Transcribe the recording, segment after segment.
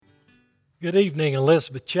Good evening,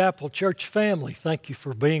 Elizabeth Chapel Church family. Thank you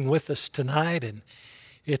for being with us tonight, and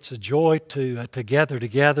it's a joy to gather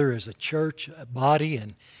together as a church body.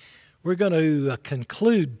 And we're going to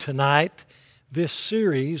conclude tonight this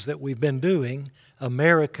series that we've been doing,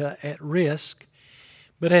 America at Risk.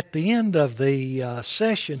 But at the end of the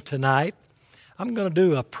session tonight, I'm going to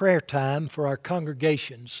do a prayer time for our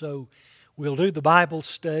congregation. So we'll do the Bible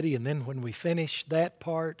study, and then when we finish that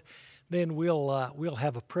part, then we'll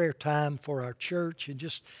have a prayer time for our church and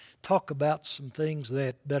just talk about some things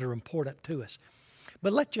that are important to us.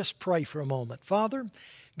 But let's just pray for a moment. Father,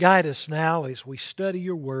 guide us now as we study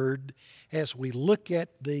your word, as we look at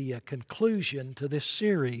the conclusion to this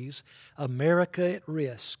series, America at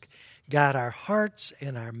Risk. Guide our hearts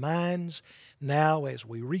and our minds now as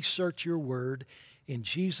we research your word. In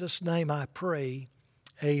Jesus' name I pray,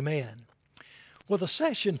 amen. Well, the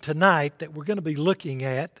session tonight that we're going to be looking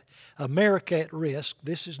at, America at Risk,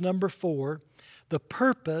 this is number 4, the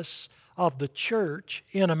purpose of the church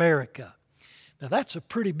in America. Now that's a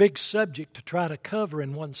pretty big subject to try to cover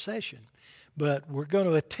in one session, but we're going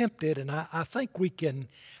to attempt it, and I think we can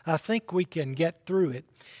get through it.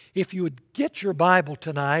 If you would get your Bible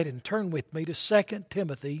tonight and turn with me to 2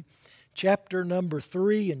 Timothy chapter number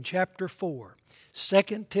 3 and chapter 4. 2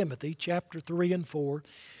 Timothy chapter 3 and 4.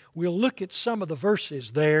 We'll look at some of the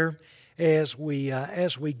verses there as we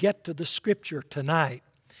get to the Scripture tonight.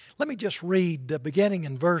 Let me just read beginning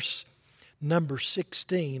in verse number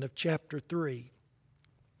 16 of chapter 3.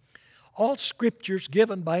 All Scripture's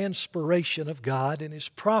given by inspiration of God and is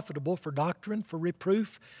profitable for doctrine, for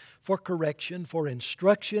reproof, for correction, for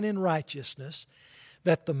instruction in righteousness,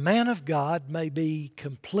 that the man of God may be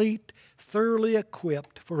complete, thoroughly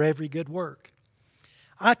equipped for every good work.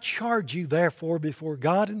 I charge you, therefore, before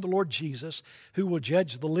God and the Lord Jesus, who will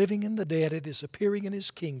judge the living and the dead at His appearing in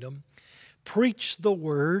His kingdom, preach the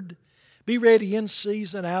word, be ready in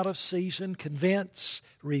season, out of season, convince,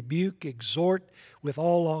 rebuke, exhort with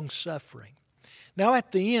all long-suffering. Now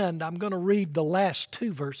at the end, I'm going to read the last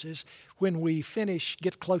 2 verses when we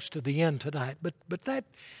get close to the end tonight. But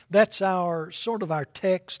that's our sort of our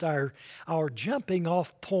text, our jumping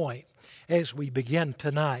off point as we begin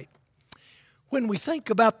tonight. When we think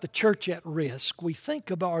about the church at risk, we think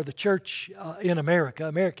about the church in America,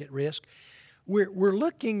 America at Risk, we're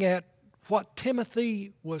looking at what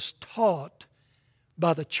Timothy was taught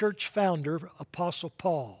by the church founder, Apostle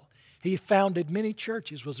Paul. He founded many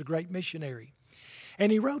churches, was a great missionary.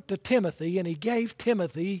 And he wrote to Timothy, and he gave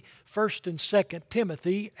Timothy 1st and 2nd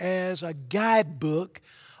Timothy as a guidebook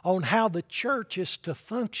on how the church is to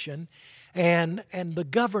function and the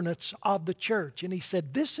governance of the church. And he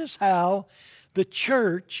said, this is how the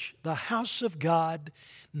church, the house of God,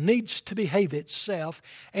 needs to behave itself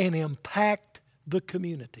and impact the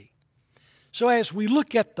community. So as we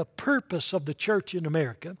look at the purpose of the church in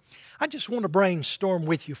America, I just want to brainstorm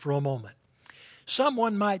with you for a moment.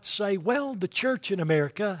 Someone might say, well, the church in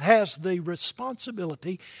America has the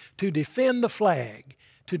responsibility to defend the flag,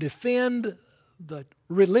 to defend the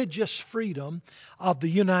religious freedom of the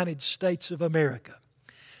United States of America.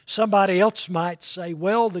 Somebody else might say,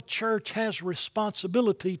 well, the church has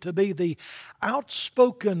responsibility to be the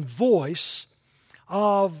outspoken voice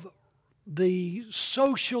of the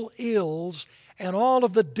social ills and all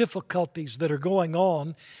of the difficulties that are going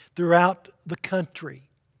on throughout the country.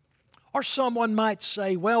 Or someone might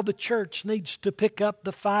say, well, the church needs to pick up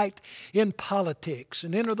the fight in politics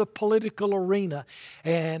and enter the political arena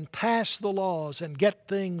and pass the laws and get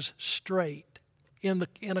things straight in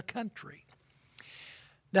a country.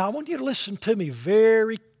 Now, I want you to listen to me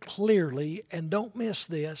very clearly and don't miss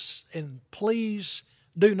this, and please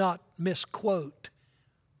do not misquote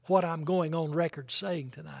what I'm going on record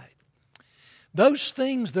saying tonight. Those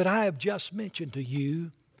things that I have just mentioned to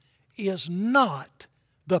you is not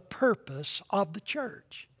the purpose of the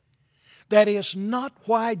church. That is not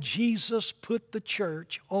why Jesus put the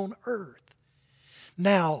church on earth.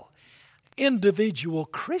 Now, individual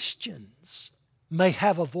Christians may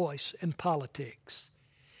have a voice in politics.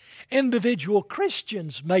 Individual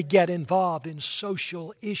Christians may get involved in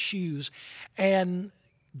social issues and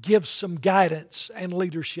give some guidance and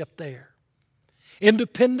leadership there.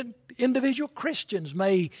 Individual Christians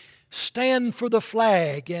may stand for the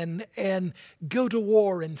flag and go to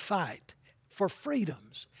war and fight for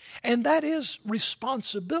freedoms. And that is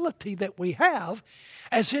responsibility that we have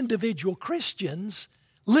as individual Christians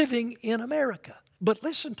living in America. But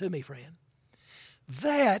listen to me, friend.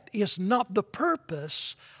 That is not the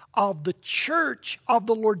purpose of the church of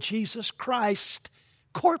the Lord Jesus Christ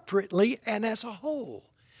corporately and as a whole.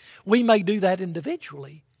 We may do that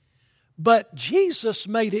individually, but Jesus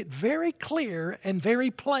made it very clear and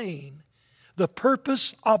very plain the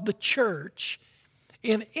purpose of the church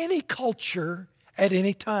in any culture at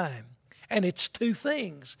any time. And it's two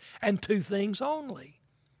things, and two things only.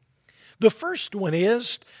 The first one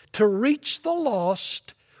is to reach the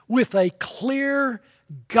lost with a clear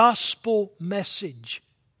gospel message.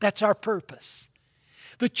 That's our purpose.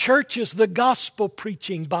 The church is the gospel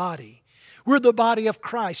preaching body. We're the body of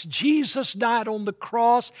Christ. Jesus died on the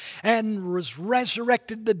cross and was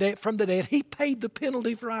resurrected from the dead. He paid the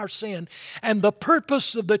penalty for our sin. And the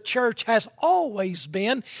purpose of the church has always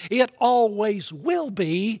been, it always will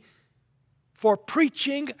be, for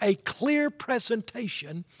preaching a clear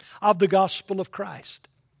presentation of the gospel of Christ.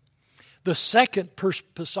 The second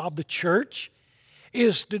purpose of the church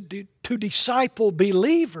is to disciple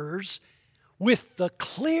believers with the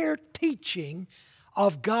clear teaching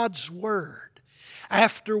of God's Word.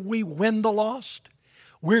 After we win the lost,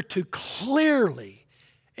 we're to clearly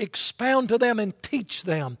expound to them and teach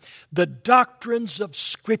them the doctrines of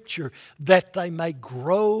Scripture that they may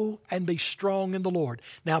grow and be strong in the Lord.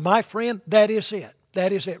 Now, my friend, that is it.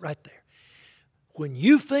 That is it right there. When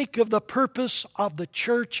you think of the purpose of the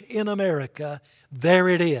church in America, there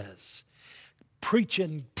it is. Preach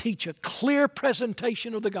and teach a clear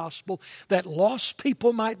presentation of the gospel that lost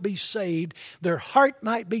people might be saved, their heart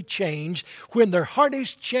might be changed. When their heart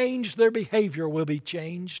is changed, their behavior will be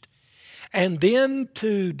changed. And then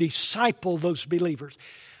to disciple those believers.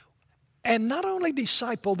 And not only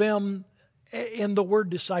disciple them in the word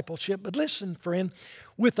discipleship, but listen, friend,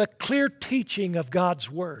 with a clear teaching of God's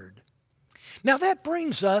Word. Now that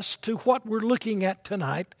brings us to what we're looking at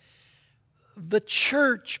tonight, the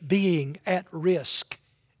church being at risk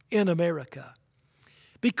in America.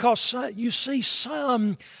 Because you see,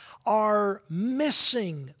 some are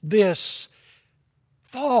missing this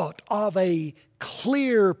thought of a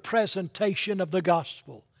clear presentation of the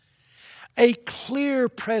gospel, a clear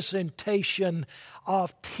presentation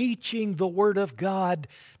of teaching the Word of God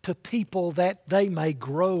to people that they may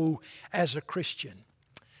grow as a Christian.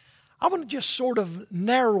 I want to just sort of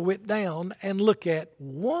narrow it down and look at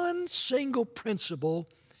one single principle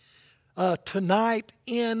tonight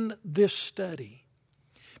in this study.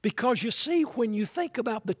 Because you see, when you think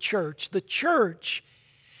about the church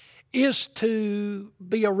is to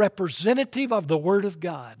be a representative of the Word of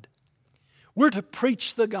God. We're to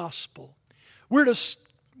preach the gospel. We're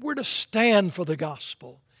to stand for the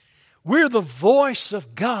gospel. We're the voice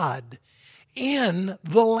of God in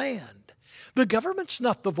the land. The government's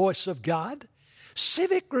not the voice of God.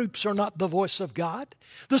 Civic groups are not the voice of God.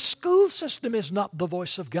 The school system is not the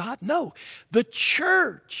voice of God. No, the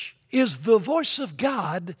church is the voice of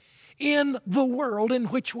God in the world in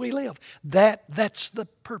which we live. That's the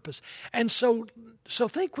purpose. And so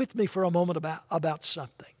think with me for a moment about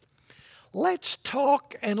something. Let's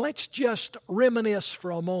talk and let's just reminisce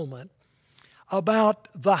for a moment about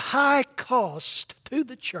the high cost to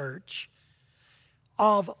the church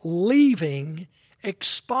of leaving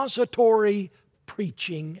expository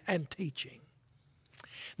preaching and teaching.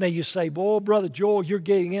 Now you say, boy, Brother Joel, you're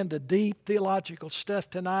getting into deep theological stuff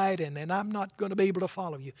tonight and I'm not going to be able to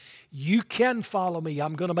follow you. You can follow me.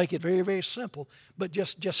 I'm going to make it very, very simple. But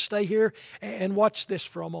just stay here and watch this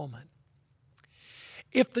for a moment.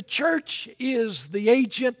 If the church is the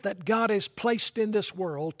agent that God has placed in this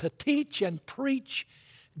world to teach and preach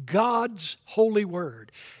God's holy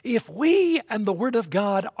word, if we and the Word of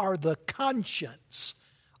God are the conscience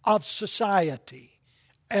of society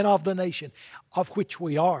and of the nation, of which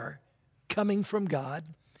we are, coming from God,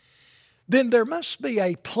 then there must be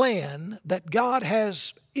a plan that God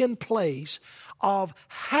has in place of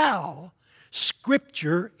how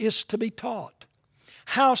Scripture is to be taught,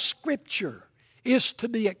 how Scripture is to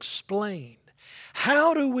be explained.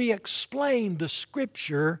 How do we explain the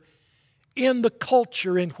Scripture in the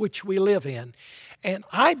culture in which we live in? And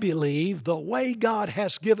I believe the way God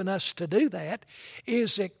has given us to do that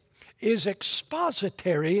is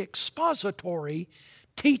expository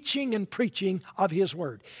teaching and preaching of His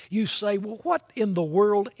Word. You say, well, what in the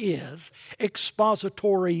world is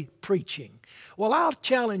expository preaching? Well, I'll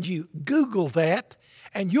challenge you. Google that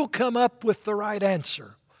and you'll come up with the right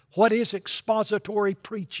answer. What is expository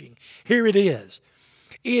preaching? Here it is.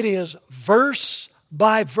 It is verse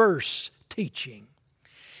by verse teaching.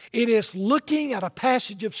 It is looking at a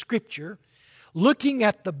passage of Scripture, looking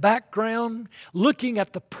at the background, looking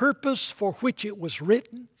at the purpose for which it was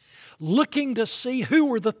written, looking to see who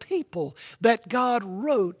were the people that God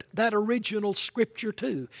wrote that original Scripture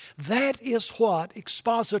to. That is what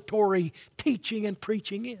expository teaching and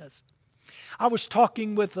preaching is. I was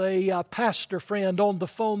talking with a pastor friend on the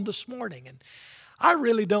phone this morning, and I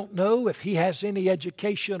really don't know if he has any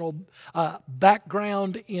educational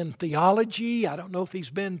background in theology. I don't know if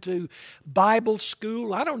he's been to Bible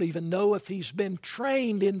school. I don't even know if he's been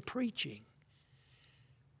trained in preaching,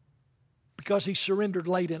 because he surrendered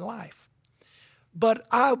late in life. But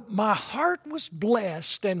my heart was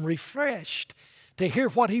blessed and refreshed to hear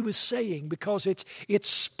what he was saying, because it's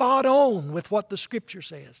spot on with what the Scripture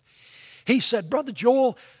says. He said, Brother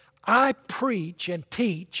Joel, I preach and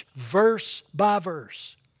teach verse by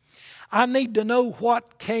verse. I need to know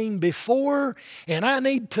what came before, and I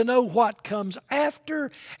need to know what comes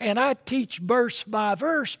after, and I teach verse by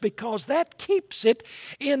verse because that keeps it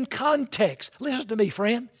in context. Listen to me,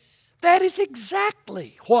 friend. That is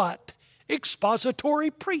exactly what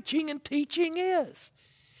expository preaching and teaching is.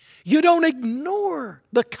 You don't ignore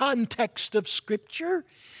the context of Scripture.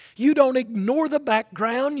 You don't ignore the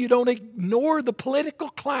background. You don't ignore the political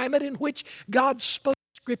climate in which God spoke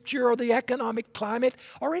Scripture, or the economic climate,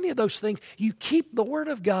 or any of those things. You keep the Word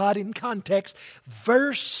of God in context,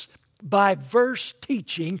 verse by verse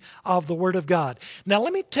teaching of the Word of God. Now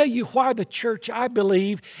let me tell you why the church, I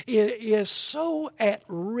believe, is so at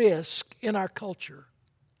risk in our culture.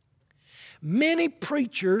 Many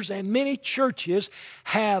preachers and many churches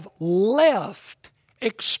have left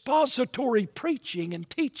expository preaching and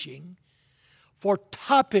teaching for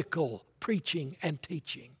topical preaching and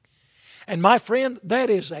teaching. And my friend, that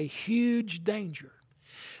is a huge danger.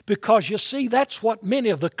 Because you see, that's what many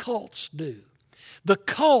of the cults do. The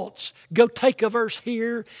cults go take a verse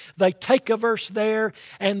here, they take a verse there,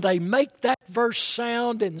 and they make that verse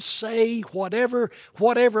sound and say whatever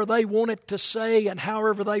they want it to say and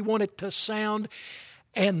however they want it to sound.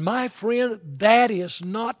 And my friend, that is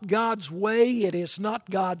not God's way. It is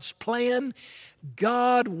not God's plan.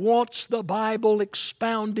 God wants the Bible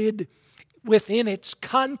expounded within its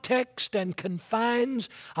context and confines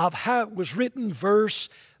of how it was written verse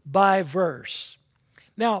by verse.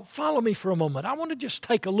 Now, follow me for a moment. I want to just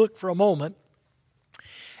take a look for a moment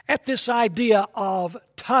at this idea of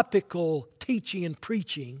topical teaching and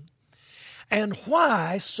preaching, and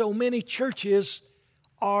why so many churches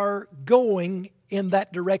are going in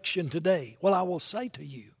that direction today. Well, I will say to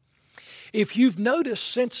you, if you've noticed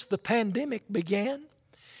since the pandemic began,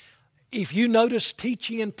 if you notice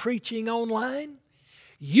teaching and preaching online,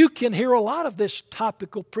 you can hear a lot of this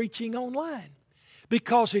topical preaching online,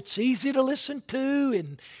 because it's easy to listen to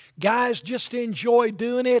and guys just enjoy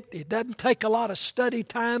doing it. It doesn't take a lot of study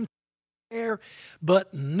time there,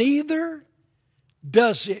 but neither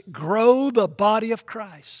does it grow the body of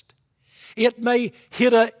Christ. It may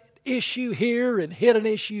hit an issue here and hit an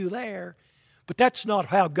issue there, but that's not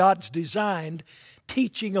how God's designed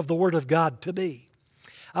teaching of the Word of God to be.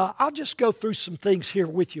 I'll just go through some things here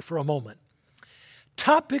with you for a moment.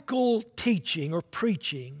 Topical teaching or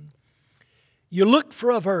preaching, you look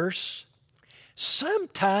for a verse.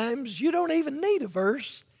 Sometimes you don't even need a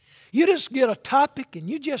verse. You just get a topic and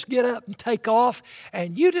you just get up and take off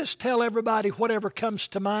and you just tell everybody whatever comes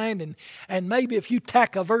to mind. And maybe if you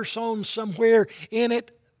tack a verse on somewhere in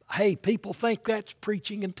it, hey, people think that's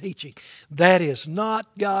preaching and teaching. That is not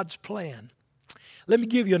God's plan. Let me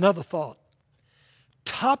give you another thought.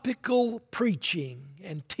 Topical preaching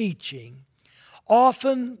and teaching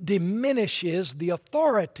often diminishes the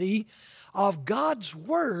authority of God's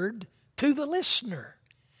Word to the listener.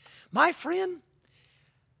 My friend,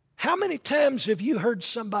 how many times have you heard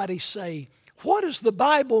somebody say, "What does the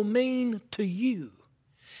Bible mean to you?"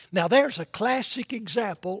 Now there's a classic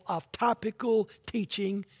example of topical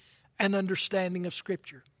teaching and understanding of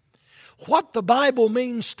Scripture. What the Bible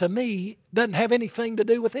means to me doesn't have anything to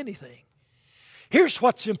do with anything. Here's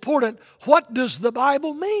what's important. What does the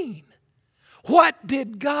Bible mean? What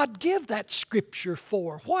did God give that Scripture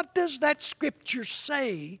for? What does that Scripture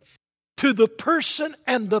say to the person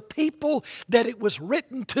and the people that it was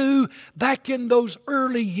written to back in those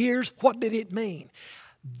early years? What did it mean?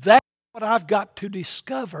 That's what I've got to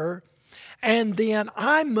discover, and then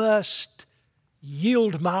I must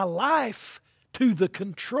yield my life to the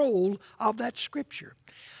control of that Scripture.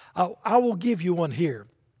 I will give you one here.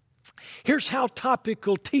 Here's how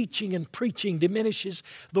topical teaching and preaching diminishes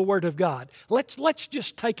the Word of God. Let's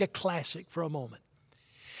just take a classic for a moment.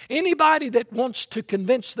 Anybody that wants to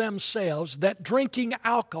convince themselves that drinking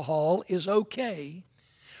alcohol is okay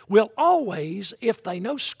will always, if they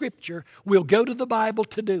know Scripture, will go to the Bible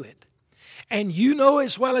to do it. And you know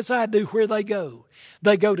as well as I do where they go.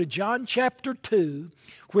 They go to John chapter 2,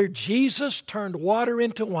 where Jesus turned water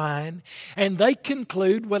into wine, and they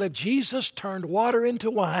conclude, well, if Jesus turned water into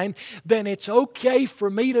wine, then it's okay for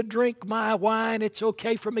me to drink my wine, it's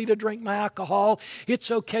okay for me to drink my alcohol,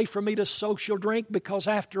 it's okay for me to social drink, because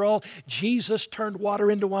after all, Jesus turned water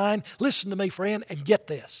into wine. Listen to me, friend, and get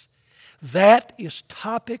this. That is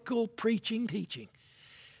topical preaching, teaching.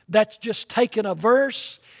 That's just taking a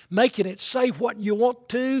verse, making it say what you want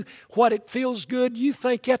to, what it feels good. You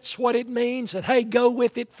think that's what it means, and hey, go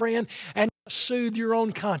with it, friend, and soothe your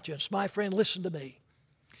own conscience. My friend, listen to me.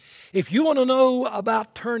 If you want to know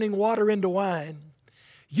about turning water into wine,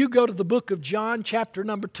 you go to the book of John, chapter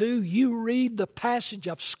number 2. You read the passage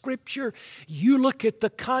of Scripture. You look at the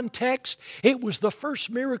context. It was the first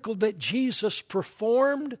miracle that Jesus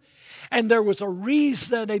performed. And there was a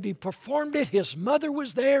reason that he performed it. His mother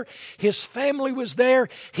was there. His family was there.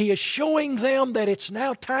 He is showing them that it's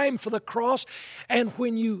now time for the cross. And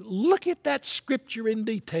when you look at that Scripture in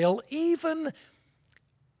detail, even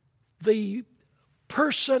the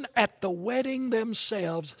person at the wedding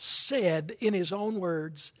themselves said in his own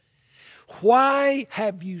words, "Why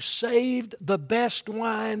have you saved the best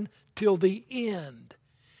wine till the end?"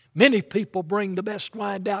 Many people bring the best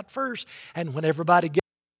wine out first, and when everybody gets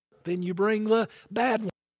it, then you bring the bad one.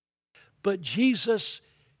 But Jesus,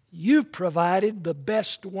 you've provided the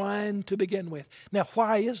best wine to begin with. Now,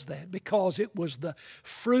 why is that? Because it was the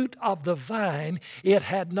fruit of the vine. It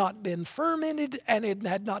had not been fermented and it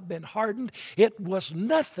had not been hardened. It was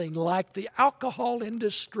nothing like the alcohol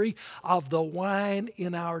industry of the wine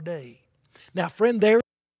in our day. Now, friend, there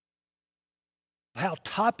how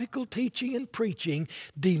topical teaching and preaching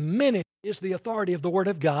diminishes the authority of the Word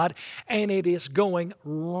of God, and it is going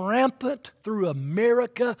rampant through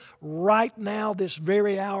America right now, this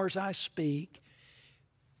very hour as I speak,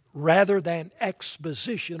 rather than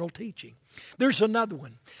expositional teaching. There's another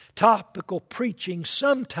one. Topical preaching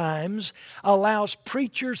sometimes allows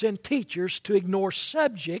preachers and teachers to ignore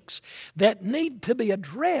subjects that need to be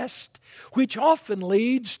addressed, which often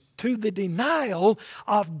leads to the denial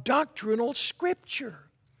of doctrinal Scripture.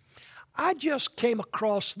 I just came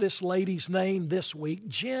across this lady's name this week,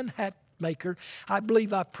 Jen Hatmaker. I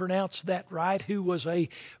believe I pronounced that right, who was a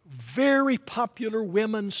very popular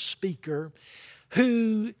women's speaker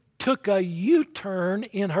who took a U-turn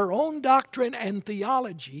in her own doctrine and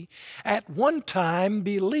theology. At one time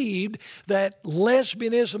believed that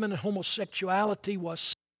lesbianism and homosexuality was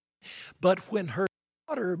sin, but when her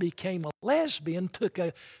daughter became a lesbian, took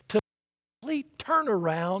a complete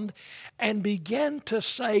turnaround and began to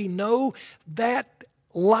say, no, that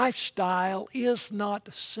lifestyle is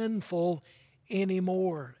not sinful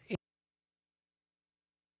anymore.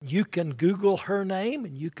 You can Google her name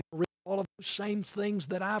and you can read all of those same things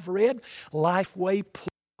that I've read. Lifeway pulled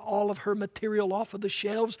all of her material off of the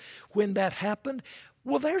shelves when that happened.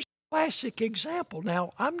 Well, there's a classic example.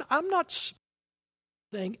 Now, I'm not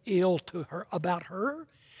saying ill to her about her.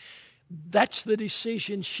 That's the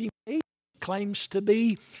decision she made. She claims to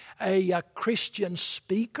be a Christian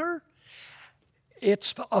speaker.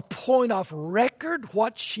 It's a point of record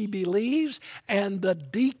what she believes, and the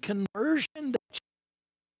deconversion that she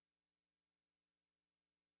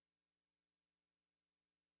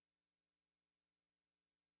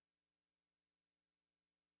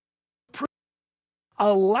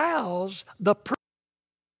allows the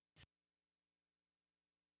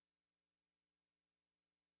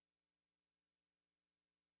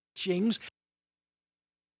preachings.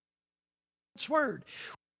 God's Word.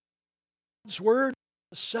 God's Word,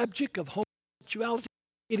 the subject of homosexuality,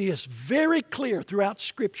 it is very clear throughout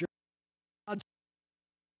Scripture. I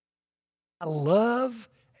love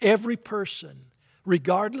every person,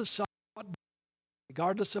 regardless of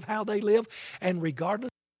how they live, and regardless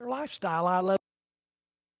of their lifestyle. I love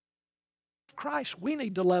Christ. We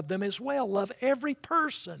need to love them as well. Love every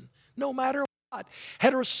person, no matter what.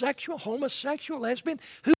 Heterosexual, homosexual, lesbian,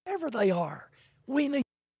 whoever they are. We need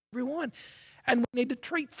everyone. And we need to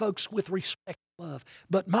treat folks with respect and love.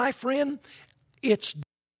 But my friend, it's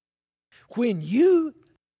when you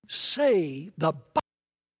say the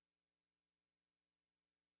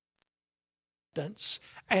abundance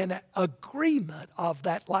and agreement of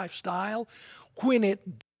that lifestyle, when it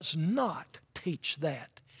does not teach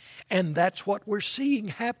that. And that's what we're seeing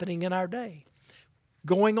happening in our day,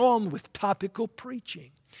 going on with topical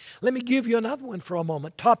preaching. Let me give you another one for a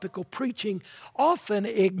moment. Topical preaching often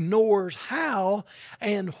ignores how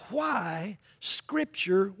and why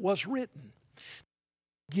Scripture was written.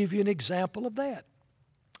 I'll give you an example of that.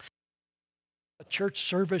 A church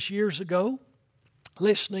service years ago,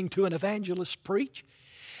 listening to an evangelist preach,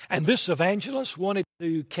 And this evangelist wanted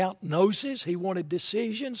to count noses. He wanted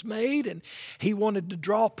decisions made, and he wanted to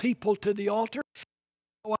draw people to the altar.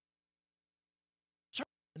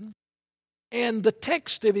 And the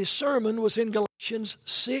text of his sermon was in Galatians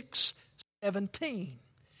 6:17.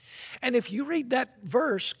 And if you read that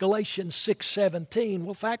verse, Galatians 6:17, well,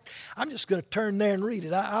 in fact, I'm just going to turn there and read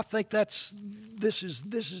it. I think this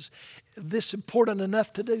is important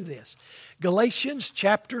enough to do this. Galatians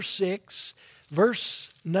chapter 6,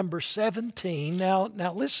 verse number 17. Now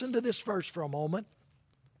listen to this verse for a moment.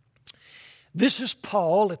 This is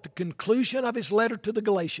Paul at the conclusion of his letter to the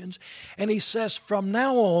Galatians, and he says, "From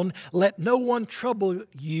now on, let no one trouble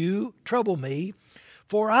me,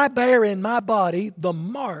 for I bear in my body the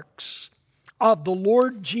marks of the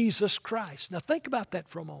Lord Jesus Christ." Now think about that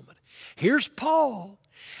for a moment. Here's Paul,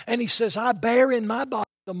 and he says, "I bear in my body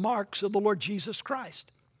the marks of the Lord Jesus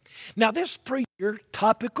Christ." Now this preacher,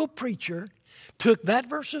 topical preacher, took that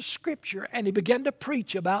verse of Scripture and he began to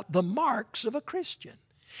preach about the marks of a Christian.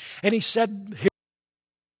 And he said, "Here,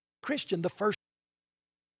 Christian, the first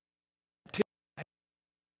to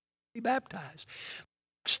be baptized.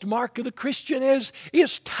 The next mark of the Christian is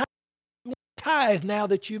tithe now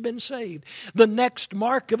that you've been saved. The next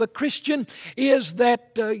mark of a Christian is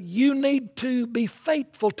that you need to be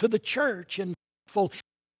faithful to the church and faithful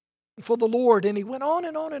for the Lord." And he went on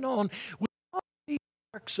and on and on with all these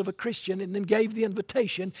marks of a Christian, and then gave the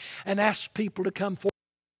invitation and asked people to come forward.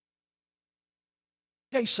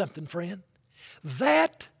 Tell you something, friend.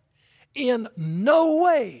 That in no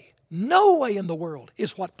way in the world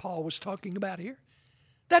is what Paul was talking about here.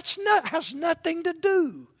 Has nothing to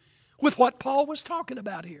do with what Paul was talking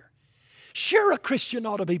about here. Sure, a Christian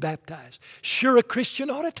ought to be baptized. Sure, a Christian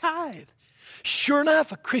ought to tithe. Sure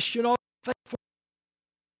enough, a Christian ought to be faithful.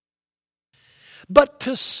 But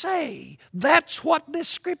to say that's what this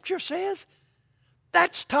Scripture says,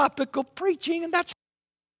 that's topical preaching, and that's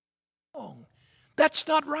wrong. That's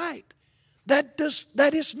not right. That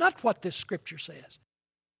is not what this Scripture says.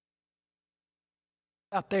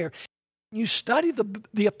 Out there, you study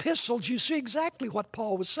the epistles, you see exactly what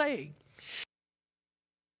Paul was saying.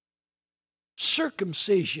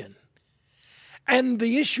 Circumcision. And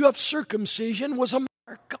the issue of circumcision was a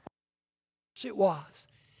mark. It was.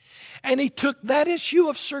 And he took that issue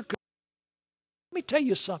of circumcision. Let me tell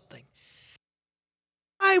you something.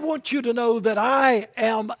 I want you to know that I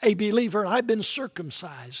am a believer. I've been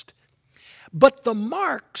circumcised. But the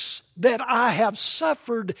marks that I have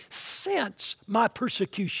suffered since my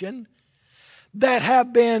persecution, that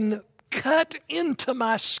have been cut into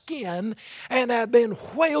my skin and have been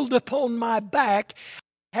whaled upon my back,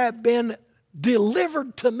 have been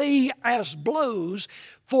delivered to me as blows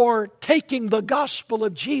for taking the gospel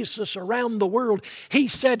of Jesus around the world. He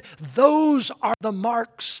said, those are the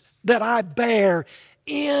marks that I bear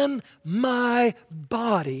in my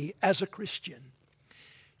body as a Christian.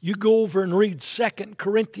 You go over and read 2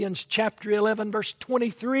 Corinthians chapter 11, verse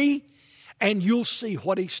 23, and you'll see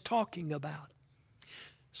what he's talking about.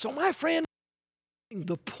 So my friend,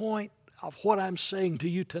 the point of what I'm saying to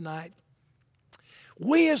you tonight,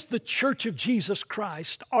 we as the Church of Jesus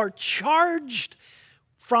Christ are charged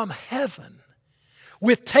from heaven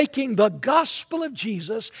with taking the gospel of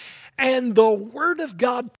Jesus and the Word of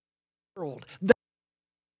God to the world.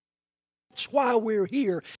 That's why we're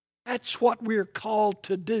here. That's what we're called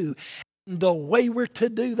to do. And the way we're to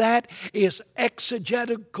do that is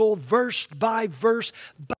exegetical, verse by verse,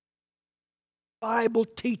 Bible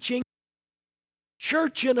teaching.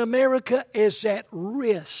 Church in America is at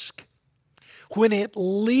risk when it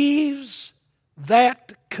leaves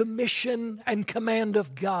that commission and command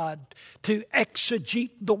of God to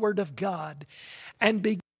exegete the Word of God and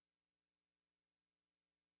be.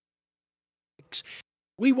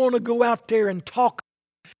 We want to go out there and talk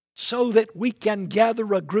so that we can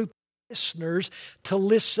gather a group of listeners to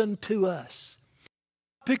listen to us.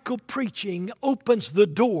 Topical preaching opens the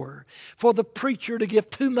door for the preacher to give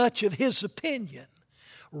too much of his opinion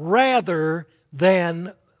rather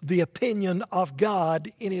than the opinion of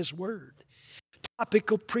God in His Word.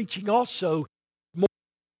 Topical preaching also more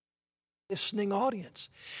listening audience.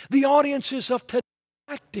 The audiences of today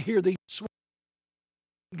like to hear these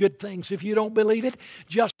good things. If you don't believe it,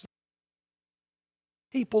 just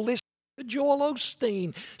people listen to Joel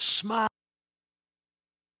Osteen smile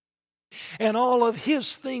and all of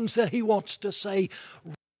his things that he wants to say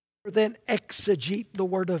rather than exegete the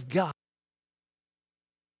Word of God.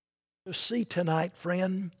 You see tonight,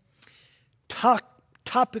 friend,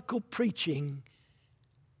 topical preaching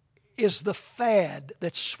is the fad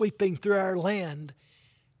that's sweeping through our land,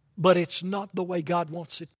 but it's not the way God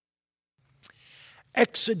wants it.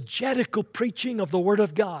 Exegetical preaching of the Word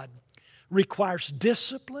of God requires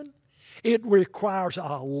discipline. It requires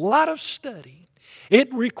a lot of study.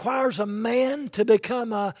 It requires a man to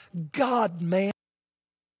become a God man.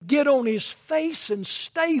 Get on his face and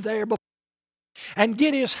stay there and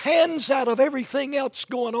get his hands out of everything else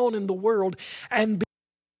going on in the world and be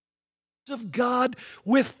of God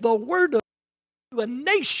with the Word of God to a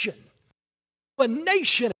nation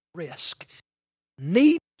at risk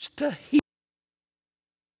needs to hear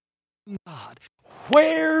from God.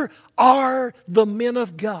 Where are the men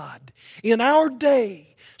of God in our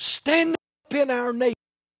day standing up in our nation?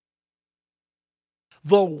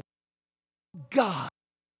 The Word of God,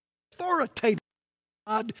 authoritative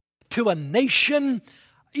God to a nation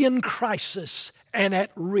in crisis and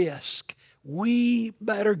at risk. We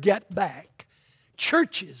better get back,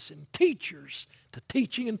 churches and teachers, to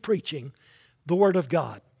teaching and preaching the Word of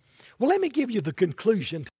God. Well, let me give you the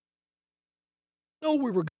conclusion. You know we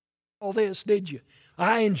were going to all this, did you?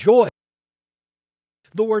 I enjoy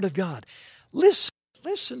the Word of God. Listen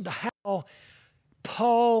to how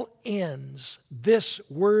Paul ends this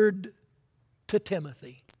word to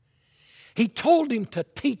Timothy. He told him to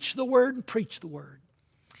teach the Word and preach the Word.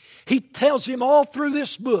 He tells him all through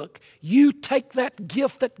this book, you take that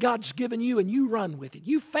gift that God's given you and you run with it.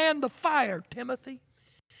 You fan the fire, Timothy.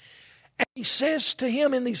 And he says to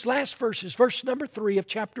him in these last verses, verse number 3 of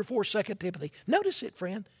chapter 4, 2 Timothy. Notice it,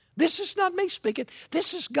 friend. This is not me speaking.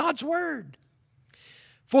 This is God's Word.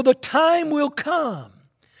 For the time will come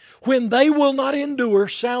when they will not endure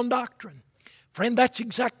sound doctrine. Friend, that's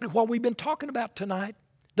exactly what we've been talking about tonight.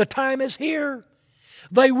 The time is here.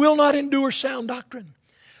 They will not endure sound doctrine,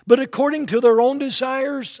 but according to their own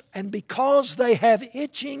desires, and because they have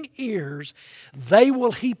itching ears, they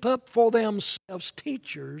will heap up for themselves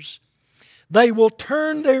teachers. They will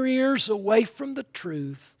turn their ears away from the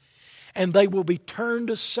truth, and they will be turned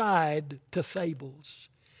aside to fables.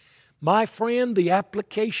 My friend, the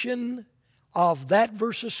application of that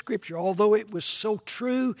verse of Scripture, although it was so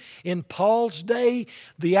true in Paul's day,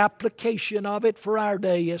 the application of it for our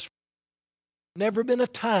day is never been a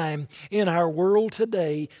time in our world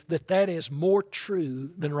today that is more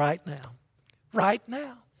true than right now. Right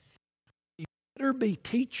now. We better be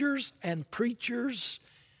teachers and preachers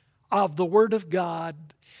of the Word of God.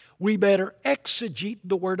 We better exegete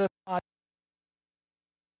the Word of God.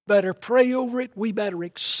 We better pray over it. We better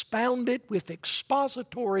expound it with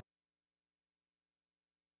expository.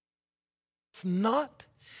 If not,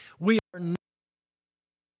 we are not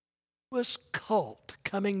a cult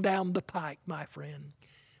coming down the pike, my friend.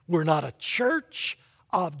 We're not a church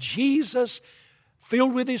of Jesus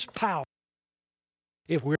filled with His power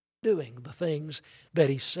if we're doing the things that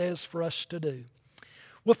He says for us to do.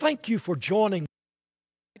 Well, thank you for joining,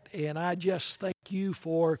 and I just thank you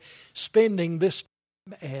for spending this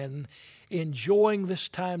time and enjoying this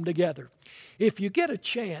time together. If you get a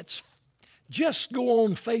chance, just go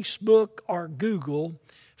on Facebook or Google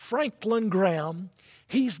Franklin Graham.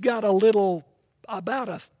 He's got about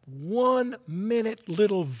a 1-minute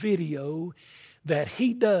little video that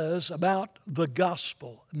he does about the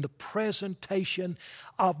gospel and the presentation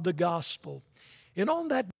of the gospel. And on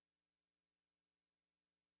that,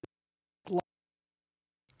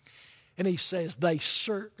 and he says they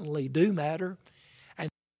certainly do matter. And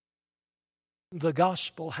the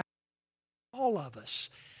gospel has all of us.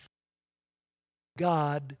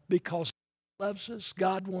 God, because He loves us,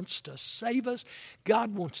 God wants to save us,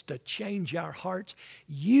 God wants to change our hearts.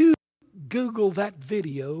 You Google that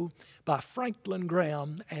video by Franklin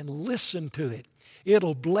Graham and listen to it.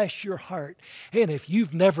 It'll bless your heart. And if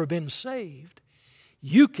you've never been saved,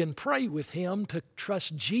 you can pray with him to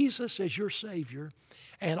trust Jesus as your Savior.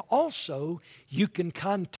 And also, you can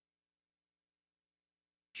contact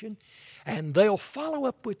and they'll follow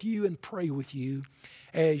up with you and pray with you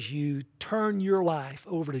as you turn your life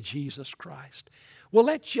over to Jesus Christ. Well,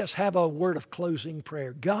 let's just have a word of closing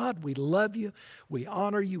prayer. God, we love you. We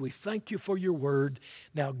honor you. We thank you for your word.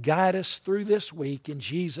 Now guide us through this week in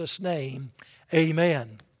Jesus' name.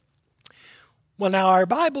 Amen. Well, now our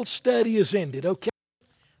Bible study is ended, okay?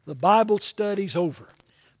 The Bible study's over.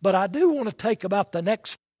 But I do want to take about the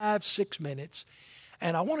next 5-6 minutes,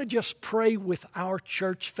 and I want to just pray with our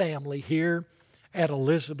church family here at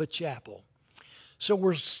Elizabeth Chapel. So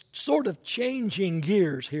we're sort of changing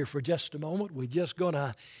gears here for just a moment. We're just going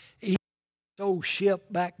to ease this old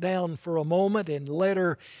ship back down for a moment and let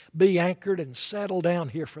her be anchored and settle down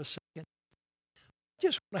here for a second. I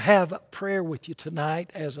just want to have a prayer with you tonight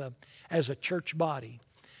as a church body.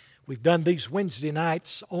 We've done these Wednesday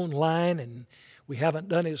nights online, and We haven't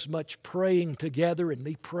done as much praying together and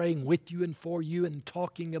me praying with you and for you and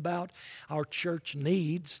talking about our church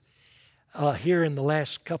needs here in the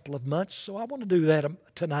last couple of months. So I want to do that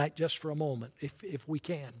tonight just for a moment, if we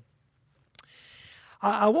can.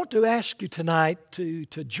 I want to ask you tonight to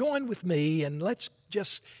join with me, and let's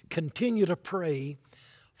just continue to pray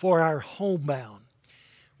for our homebound.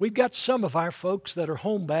 We've got some of our folks that are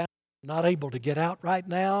homebound, not able to get out right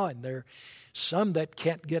now, and there are some that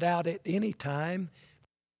can't get out at any time,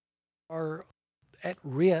 are at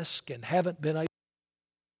risk and haven't been able to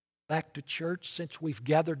go back to church since we've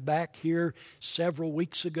gathered back here several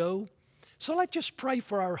weeks ago. So let's just pray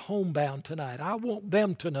for our homebound tonight. I want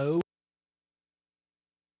them to know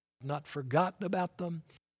I've not forgotten about them.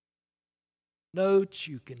 Notes,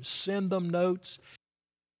 you can send them notes.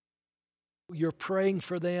 You're praying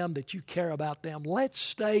for them, that you care about them. Let's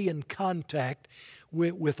stay in contact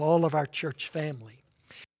with all of our church family.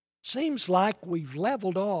 Seems like we've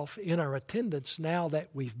leveled off in our attendance now that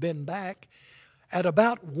we've been back at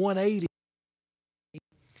about 180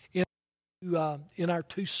 in our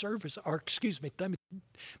two services, or excuse me, let me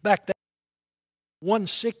back that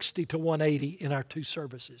 160 to 180 in our two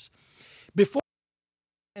services. Before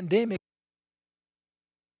the pandemic,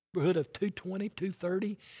 neighborhood of 220,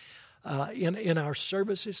 230 in our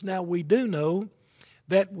services. Now we do know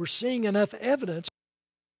that we're seeing enough evidence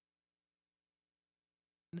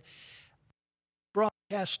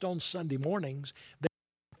broadcast on Sunday mornings that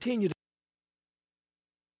continue to.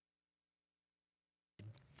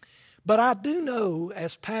 But I do know,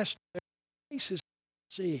 as pastor, faces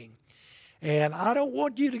seeing. And I don't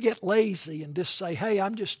want you to get lazy and just say, hey,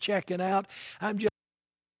 I'm just checking out. I'm just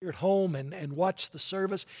here at home and watch the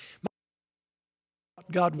service.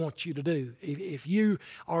 What God wants you to do. If you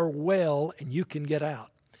are well and you can get out.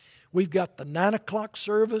 We've got the 9 o'clock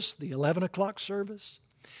service, the 11 o'clock service.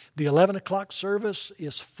 The 11 o'clock service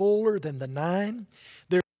is fuller than the 9.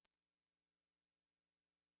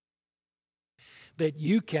 That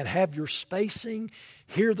you can have your spacing,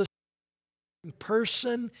 hear the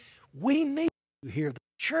person. We need to hear the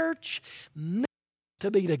church needs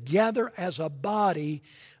to be together as a body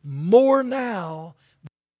more now than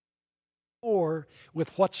before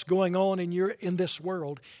with what's going on in this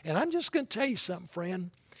world. And I'm just going to tell you something,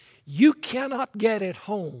 friend. You cannot get at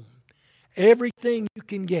home everything you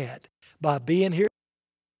can get by being here,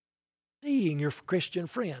 seeing your Christian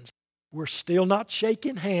friends. We're still not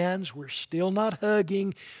shaking hands. We're still not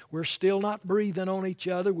hugging. We're still not breathing on each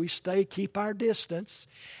other. We keep our distance.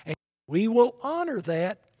 And we will honor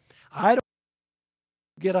that. I don't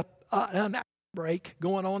get an outbreak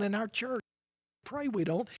going on in our church. Pray we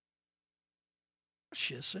don't.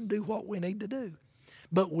 Cautious and do what we need to do.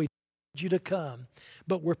 But we need you to come.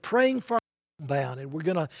 But we're praying for our homebound, and we're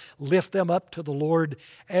going to lift them up to the Lord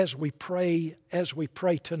as we pray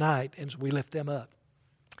tonight, as we lift them up.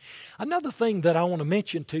 Another thing that I want to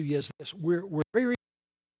mention to you is this. We're very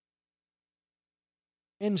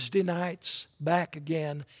Wednesday nights back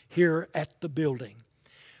again here at the building.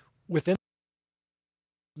 Within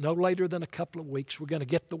no later than a couple of weeks, we're going to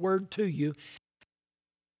get the word to you.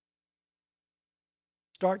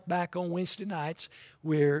 Start back on Wednesday nights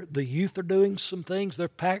where the youth are doing some things. They're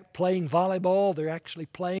playing volleyball. They're actually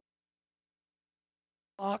playing.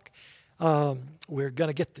 We're going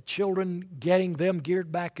to get the children, getting them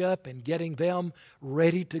geared back up and getting them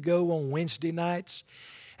ready to go on Wednesday nights.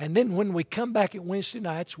 And then when we come back at Wednesday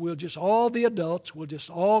nights, all the adults will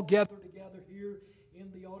just all gather together here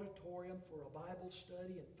in the auditorium for a Bible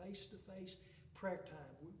study and face-to-face prayer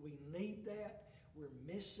time. We need that. We're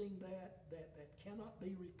missing that. That cannot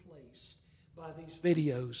be replaced by these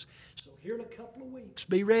videos. So here in a couple of weeks,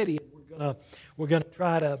 be ready. We're gonna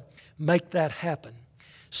try to make that happen.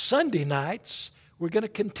 Sunday nights, we're going to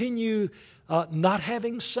continue not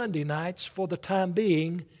having Sunday nights for the time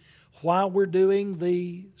being while we're doing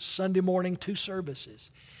the Sunday morning 2 services.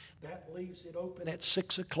 That leaves it open at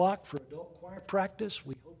 6 o'clock for adult choir practice.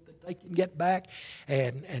 We hope that they can get back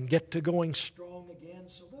and get to going strong again.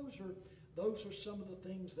 So those are some of the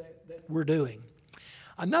things that we're doing.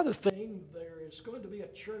 Another thing, there is going to be a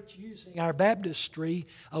church using our baptistry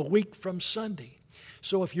a week from Sunday.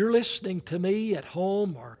 So if you're listening to me at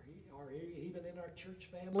home or even in our church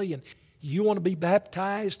family and you want to be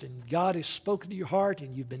baptized and God has spoken to your heart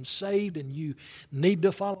and you've been saved and you need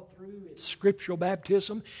to follow through, it's scriptural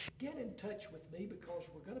baptism, get in touch with me because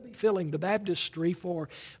we're going to be filling the baptistry for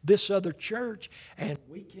this other church and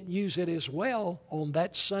we can use it as well on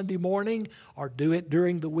that Sunday morning or do it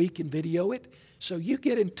during the week and video it. So you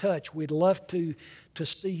get in touch. We'd love to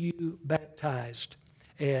see you baptized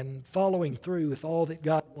and following through with all that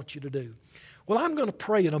God wants you to do. Well, I'm going to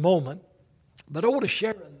pray in a moment, But I want to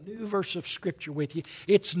share a new verse of Scripture with you.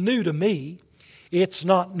 It's new to me. It's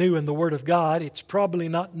not new in the Word of God. It's probably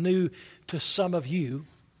not new to some of you.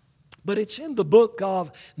 But it's in the book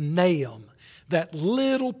of Nahum, that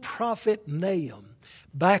little prophet Nahum,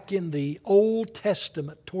 back in the Old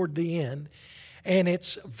Testament toward the end. And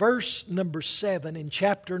it's verse number 7 in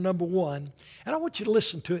chapter number 1. And I want you to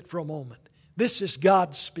listen to it for a moment. This is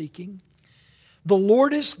God speaking. The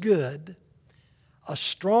Lord is good, a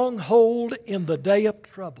stronghold in the day of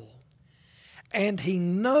trouble, and He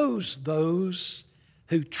knows those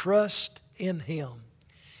who trust in Him.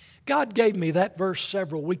 God gave me that verse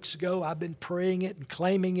several weeks ago. I've been praying it and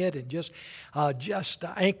claiming it and just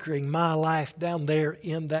anchoring my life down there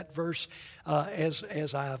in that verse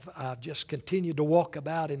as I've just continued to walk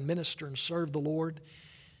about and minister and serve the Lord.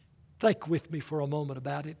 Think with me for a moment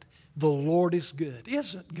about it. The Lord is good.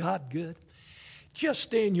 Isn't God good?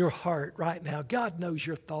 Just in your heart right now, God knows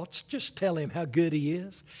your thoughts. Just tell Him how good He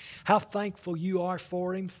is, how thankful you are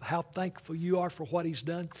for Him, how thankful you are for what He's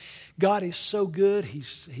done. God is so good.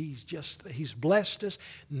 He's blessed us.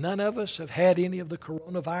 None of us have had any of the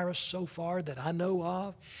coronavirus so far that I know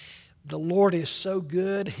of. The Lord is so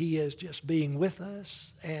good. He is just being with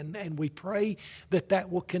us. And we pray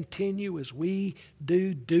that will continue as we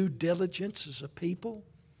do due diligence as a people.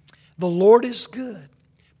 The Lord is good.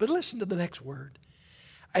 But listen to the next word.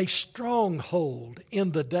 A stronghold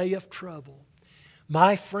in the day of trouble.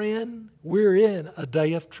 My friend, we're in a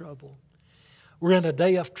day of trouble. We're in a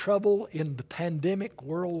day of trouble in the pandemic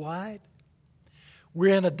worldwide.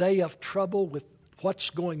 We're in a day of trouble with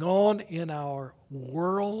what's going on in our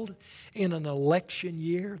world in an election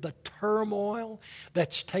year, the turmoil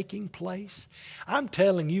that's taking place. I'm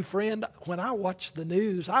telling you, friend, when I watch the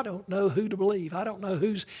news, I don't know who to believe. I don't know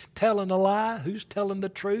who's telling a lie, who's telling the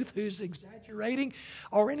truth, who's exaggerating,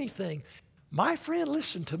 or anything. My friend,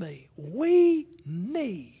 listen to me. We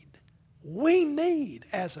need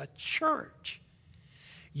as a church,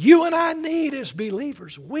 you and I need as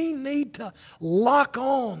believers, we need to lock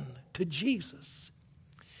on to Jesus.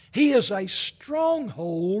 He is a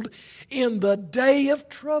stronghold in the day of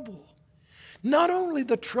trouble. Not only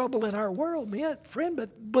the trouble in our world, friend,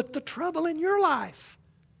 but the trouble in your life.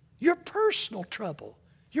 Your personal trouble.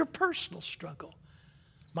 Your personal struggle.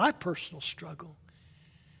 My personal struggle.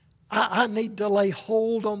 I need to lay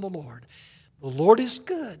hold on the Lord. The Lord is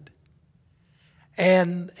good.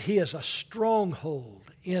 And He is a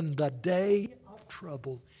stronghold in the day of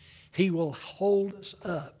trouble. He will hold us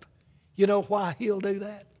up. You know why He'll do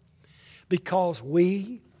that? Because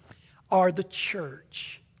we are the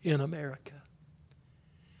church in America.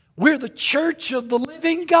 We're the church of the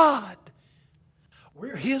living God.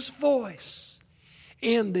 We're His voice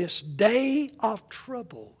in this day of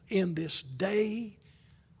trouble, in this day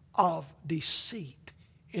of deceit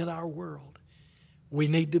in our world. We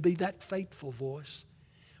need to be that faithful voice.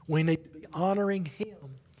 We need to be honoring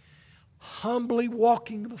Him, humbly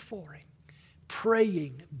walking before Him,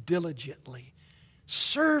 praying diligently,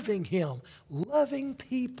 serving Him, loving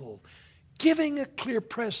people, giving a clear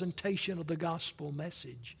presentation of the gospel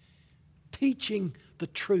message, teaching the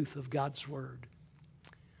truth of God's Word.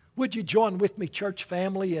 Would you join with me, church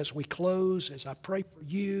family, as we close, as I pray for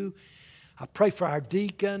you? I pray for our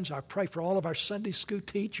deacons. I pray for all of our Sunday school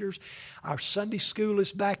teachers. Our Sunday school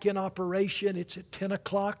is back in operation. It's at 10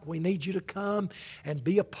 o'clock. We need you to come and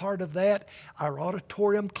be a part of that. Our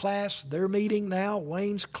auditorium class, they're meeting now.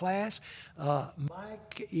 Wayne's class.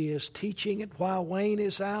 Mike is teaching it while Wayne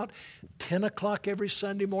is out. 10 o'clock every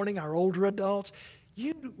Sunday morning. Our older adults.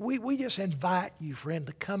 We just invite you, friend,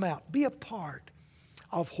 to come out. Be a part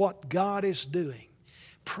of what God is doing.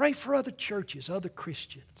 Pray for other churches, other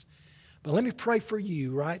Christians. But let me pray for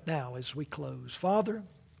you right now as we close. Father,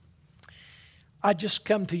 I just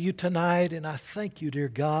come to you tonight and I thank you, dear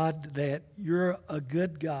God, that you're a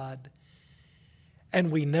good God.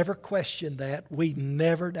 And we never question that. We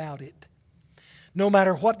never doubt it. No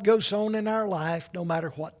matter what goes on in our life, no matter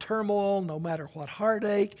what turmoil, no matter what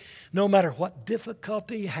heartache, no matter what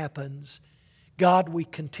difficulty happens, God, we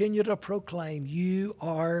continue to proclaim you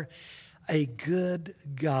are a good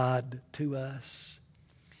God to us.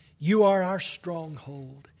 You are our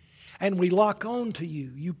stronghold. And we lock on to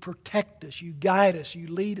you. You protect us. You guide us. You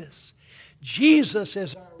lead us. Jesus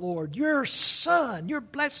is our Lord. Your Son, your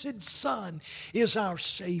blessed Son, is our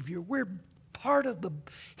Savior. We're part of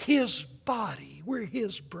His body. We're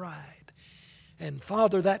His bride. And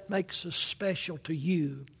Father, that makes us special to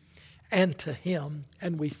you and to Him.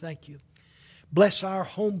 And we thank you. Bless our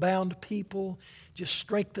homebound people. Just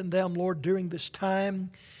strengthen them, Lord, during this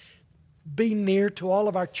time. Be near to all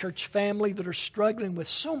of our church family that are struggling with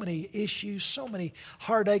so many issues, so many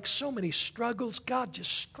heartaches, so many struggles. God,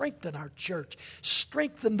 just strengthen our church.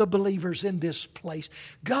 Strengthen the believers in this place.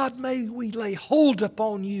 God, may we lay hold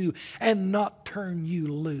upon you and not turn you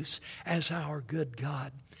loose as our good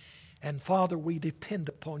God. And Father, we depend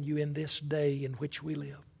upon you in this day in which we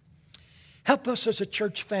live. Help us as a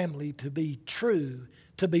church family to be true,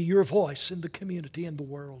 to be your voice in the community and the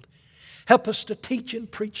world. Help us to teach and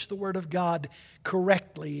preach the Word of God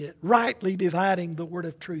correctly, rightly dividing the Word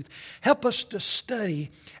of truth. Help us to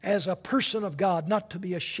study as a person of God, not to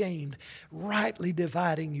be ashamed, rightly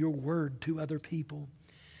dividing your Word to other people.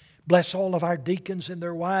 Bless all of our deacons and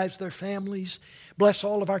their wives, their families. Bless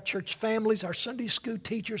all of our church families, our Sunday school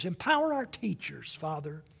teachers. Empower our teachers,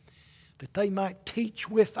 Father, that they might teach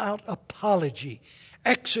without apology,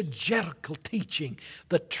 exegetical teaching,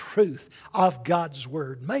 the truth of God's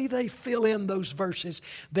Word. May they fill in those verses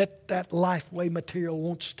that Lifeway material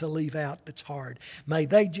wants to leave out that's hard. May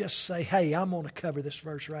they just say, hey, I'm going to cover this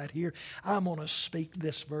verse right here. I'm going to speak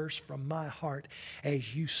this verse from my heart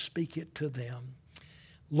as you speak it to them.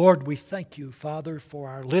 Lord, we thank you, Father, for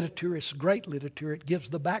our literature. It's great literature. It gives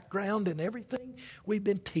the background and everything we've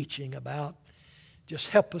been teaching about. Just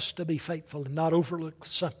help us to be faithful and not overlook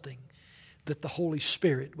something that the Holy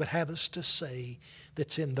Spirit would have us to say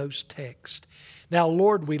that's in those texts. Now,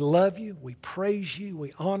 Lord, we love you, we praise you,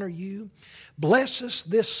 we honor you. Bless us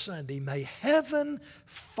this Sunday. May heaven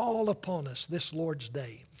fall upon us this Lord's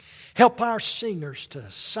Day. Help our singers to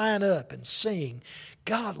sign up and sing.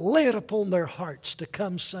 God, lay it upon their hearts to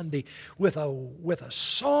come Sunday with a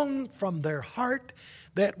song from their heart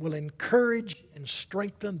that will encourage and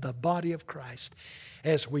strengthen the body of Christ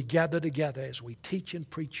as we gather together, as we teach and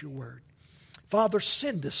preach your word. Father,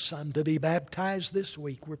 send us some to be baptized this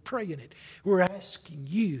week. We're praying it. We're asking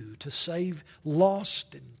you to save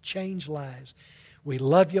lost and change lives. We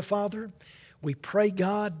love you, Father. We pray,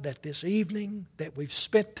 God, that this evening that we've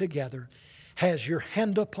spent together has your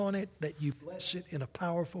hand upon it, that you bless it in a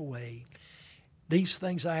powerful way. These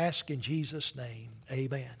things I ask in Jesus' name.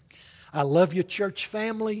 Amen. I love you, church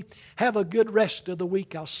family. Have a good rest of the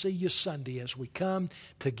week. I'll see you Sunday as we come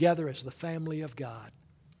together as the family of God.